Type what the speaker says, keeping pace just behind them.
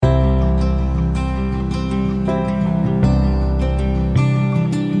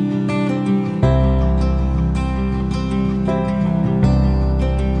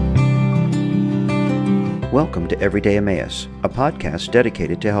to Everyday Emmaus, a podcast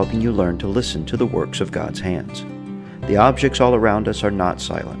dedicated to helping you learn to listen to the works of God's hands. The objects all around us are not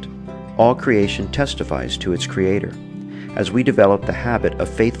silent. All creation testifies to its Creator. As we develop the habit of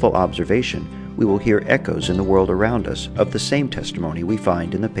faithful observation, we will hear echoes in the world around us of the same testimony we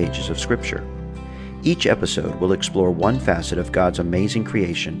find in the pages of Scripture. Each episode will explore one facet of God's amazing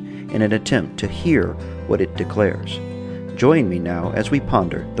creation in an attempt to hear what it declares. Join me now as we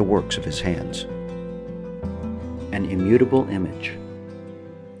ponder the works of His hands. An immutable image.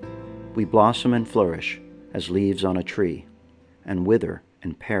 We blossom and flourish as leaves on a tree, and wither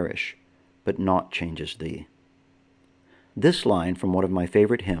and perish, but naught changes thee. This line from one of my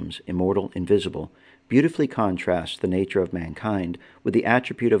favorite hymns, Immortal, Invisible, beautifully contrasts the nature of mankind with the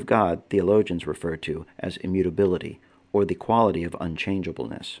attribute of God theologians refer to as immutability, or the quality of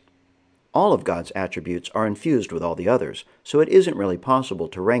unchangeableness. All of God's attributes are infused with all the others, so it isn't really possible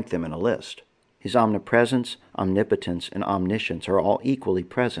to rank them in a list. His omnipresence, omnipotence, and omniscience are all equally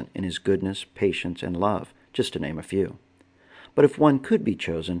present in His goodness, patience, and love, just to name a few. But if one could be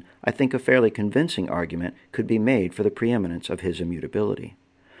chosen, I think a fairly convincing argument could be made for the preeminence of His immutability.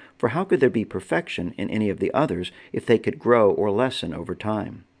 For how could there be perfection in any of the others if they could grow or lessen over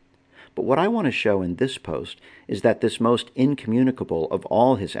time? But what I want to show in this post is that this most incommunicable of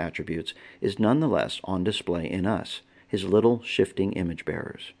all His attributes is nonetheless on display in us, His little shifting image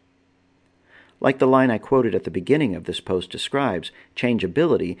bearers. Like the line I quoted at the beginning of this post describes,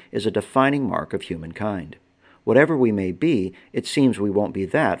 changeability is a defining mark of humankind. Whatever we may be, it seems we won't be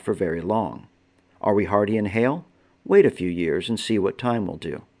that for very long. Are we hearty and hale? Wait a few years and see what time will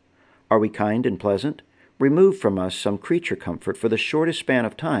do. Are we kind and pleasant? Remove from us some creature comfort for the shortest span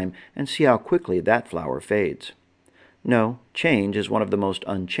of time and see how quickly that flower fades. No, change is one of the most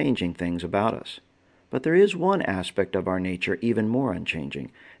unchanging things about us. But there is one aspect of our nature even more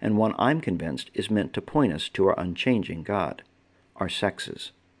unchanging, and one I'm convinced is meant to point us to our unchanging God: our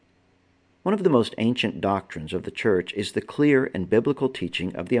sexes. One of the most ancient doctrines of the Church is the clear and biblical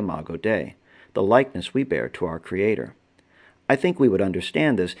teaching of the Imago Dei, the likeness we bear to our Creator. I think we would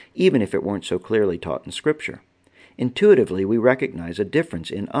understand this even if it weren't so clearly taught in Scripture. Intuitively, we recognize a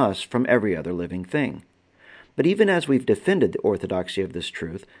difference in us from every other living thing. But even as we've defended the orthodoxy of this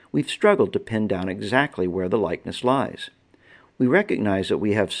truth, we've struggled to pin down exactly where the likeness lies. We recognize that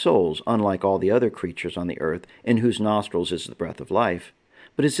we have souls, unlike all the other creatures on the earth, in whose nostrils is the breath of life.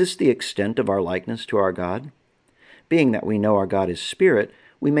 But is this the extent of our likeness to our God? Being that we know our God is spirit,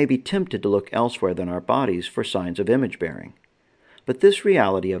 we may be tempted to look elsewhere than our bodies for signs of image-bearing. But this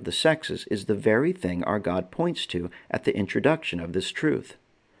reality of the sexes is the very thing our God points to at the introduction of this truth.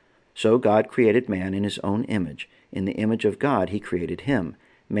 So God created man in His own image. In the image of God He created him.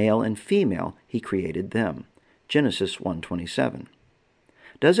 Male and female He created them. Genesis 1:27.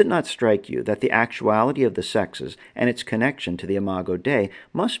 Does it not strike you that the actuality of the sexes and its connection to the Imago Dei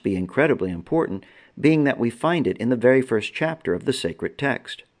must be incredibly important, being that we find it in the very first chapter of the sacred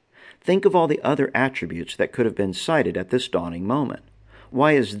text? Think of all the other attributes that could have been cited at this dawning moment.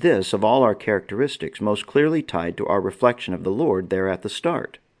 Why is this, of all our characteristics, most clearly tied to our reflection of the Lord there at the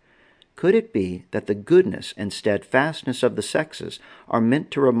start? Could it be that the goodness and steadfastness of the sexes are meant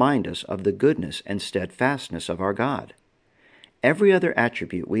to remind us of the goodness and steadfastness of our God? Every other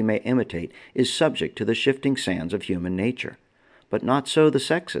attribute we may imitate is subject to the shifting sands of human nature, but not so the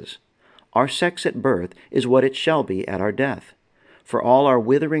sexes. Our sex at birth is what it shall be at our death. For all our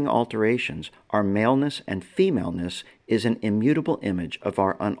withering alterations, our maleness and femaleness is an immutable image of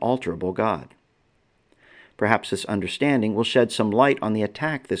our unalterable God. Perhaps this understanding will shed some light on the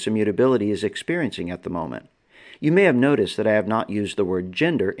attack this immutability is experiencing at the moment. You may have noticed that I have not used the word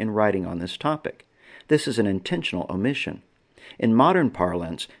gender in writing on this topic. This is an intentional omission. In modern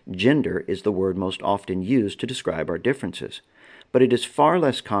parlance, gender is the word most often used to describe our differences, but it is far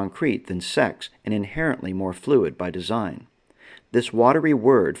less concrete than sex and inherently more fluid by design. This watery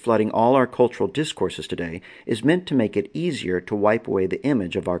word flooding all our cultural discourses today is meant to make it easier to wipe away the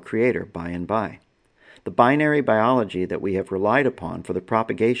image of our Creator by and by. The binary biology that we have relied upon for the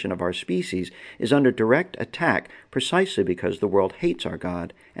propagation of our species is under direct attack precisely because the world hates our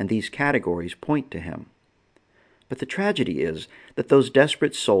God, and these categories point to Him. But the tragedy is that those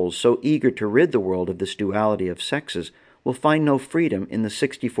desperate souls so eager to rid the world of this duality of sexes will find no freedom in the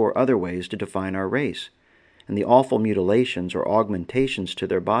 64 other ways to define our race, and the awful mutilations or augmentations to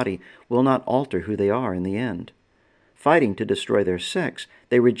their body will not alter who they are in the end. Fighting to destroy their sex,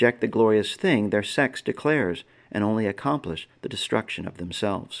 they reject the glorious thing their sex declares and only accomplish the destruction of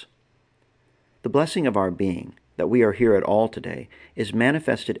themselves. The blessing of our being, that we are here at all today, is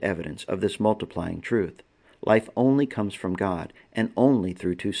manifested evidence of this multiplying truth. Life only comes from God, and only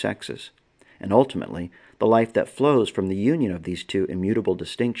through two sexes. And ultimately, the life that flows from the union of these two immutable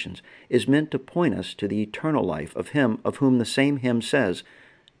distinctions is meant to point us to the eternal life of Him of whom the same hymn says,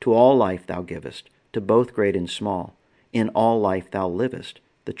 "To all life thou givest, to both great and small. In all life thou livest,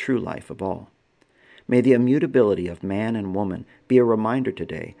 the true life of all." May the immutability of man and woman be a reminder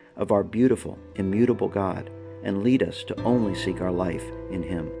today of our beautiful, immutable God, and lead us to only seek our life in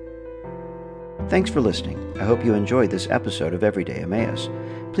Him. Thanks for listening. I hope you enjoyed this episode of Everyday Emmaus.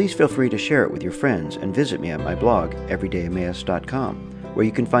 Please feel free to share it with your friends and visit me at my blog, everydayemmaus.com, where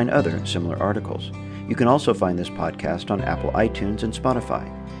you can find other similar articles. You can also find this podcast on Apple iTunes and Spotify.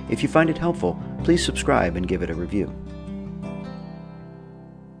 If you find it helpful, please subscribe and give it a review.